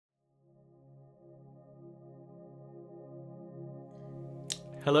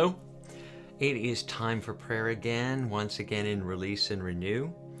Hello. It is time for prayer again, once again in Release and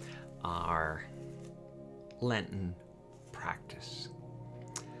Renew, our Lenten practice.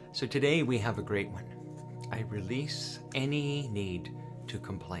 So today we have a great one. I release any need to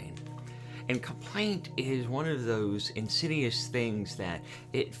complain. And complaint is one of those insidious things that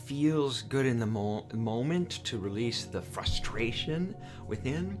it feels good in the moment to release the frustration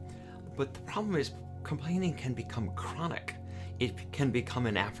within. But the problem is complaining can become chronic. It can become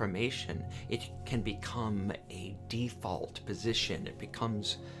an affirmation. It can become a default position. It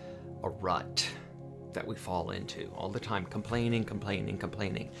becomes a rut that we fall into all the time, complaining.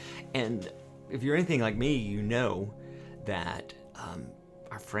 And if you're anything like me, you know that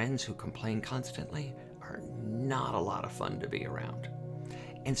our friends who complain constantly are not a lot of fun to be around.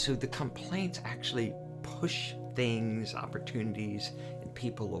 And so the complaints actually push things, opportunities, and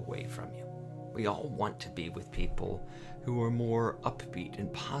people away from you. We all want to be with people who are more upbeat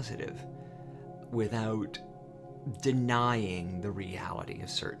and positive without denying the reality of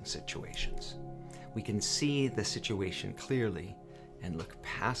certain situations. We can see the situation clearly and look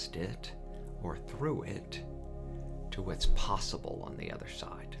past it or through it to what's possible on the other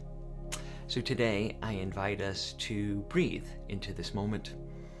side. So today I invite us to breathe into this moment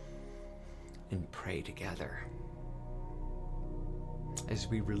and pray together as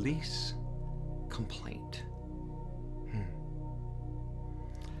we release complaint.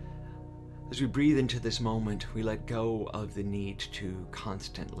 As we breathe into this moment, we let go of the need to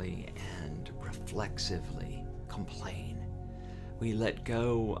constantly and reflexively complain. We let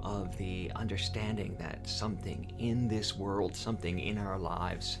go of the understanding that something in this world, something in our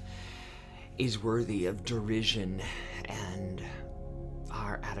lives, is worthy of derision and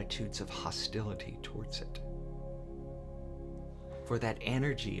our attitudes of hostility towards it. For that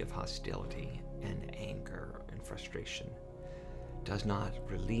energy of hostility and anger and frustration does not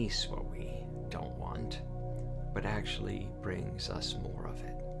release what we don't want, but actually brings us more of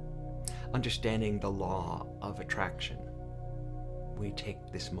it. Understanding the law of attraction, we take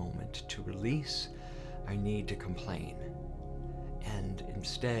this moment to release our need to complain and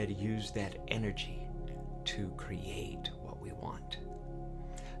instead use that energy to create what we want.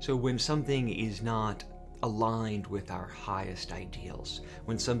 So when something is not aligned with our highest ideals,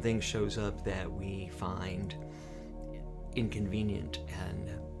 when something shows up that we find inconvenient and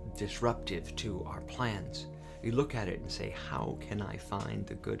disruptive to our plans, we look at it and say, how can I find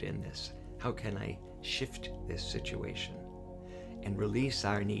the good in this? How can I shift this situation? And release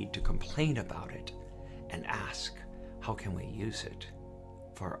our need to complain about it and ask, how can we use it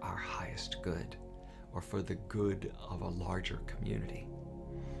for our highest good or for the good of a larger community?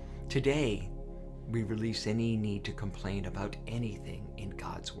 Today, we release any need to complain about anything in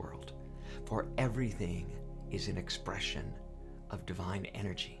God's world, for everything is an expression of divine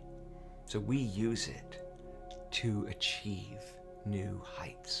energy. So we use it to achieve new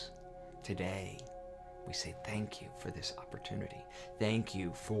heights. Today, we say thank you for this opportunity. Thank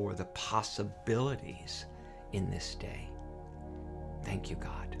you for the possibilities in this day. Thank you,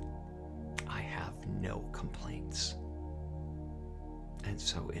 God. I have no complaints. And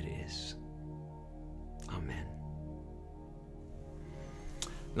so it is. Amen.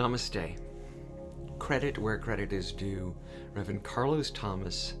 Namaste. Credit where credit is due. Reverend Carlos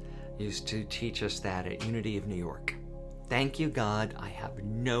Thomas used to teach us that at Unity of New York. Thank you, God. I have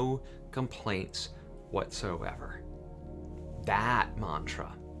no complaints whatsoever. That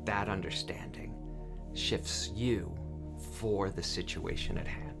mantra, that understanding, shifts you for the situation at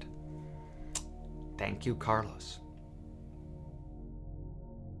hand. Thank you, Carlos.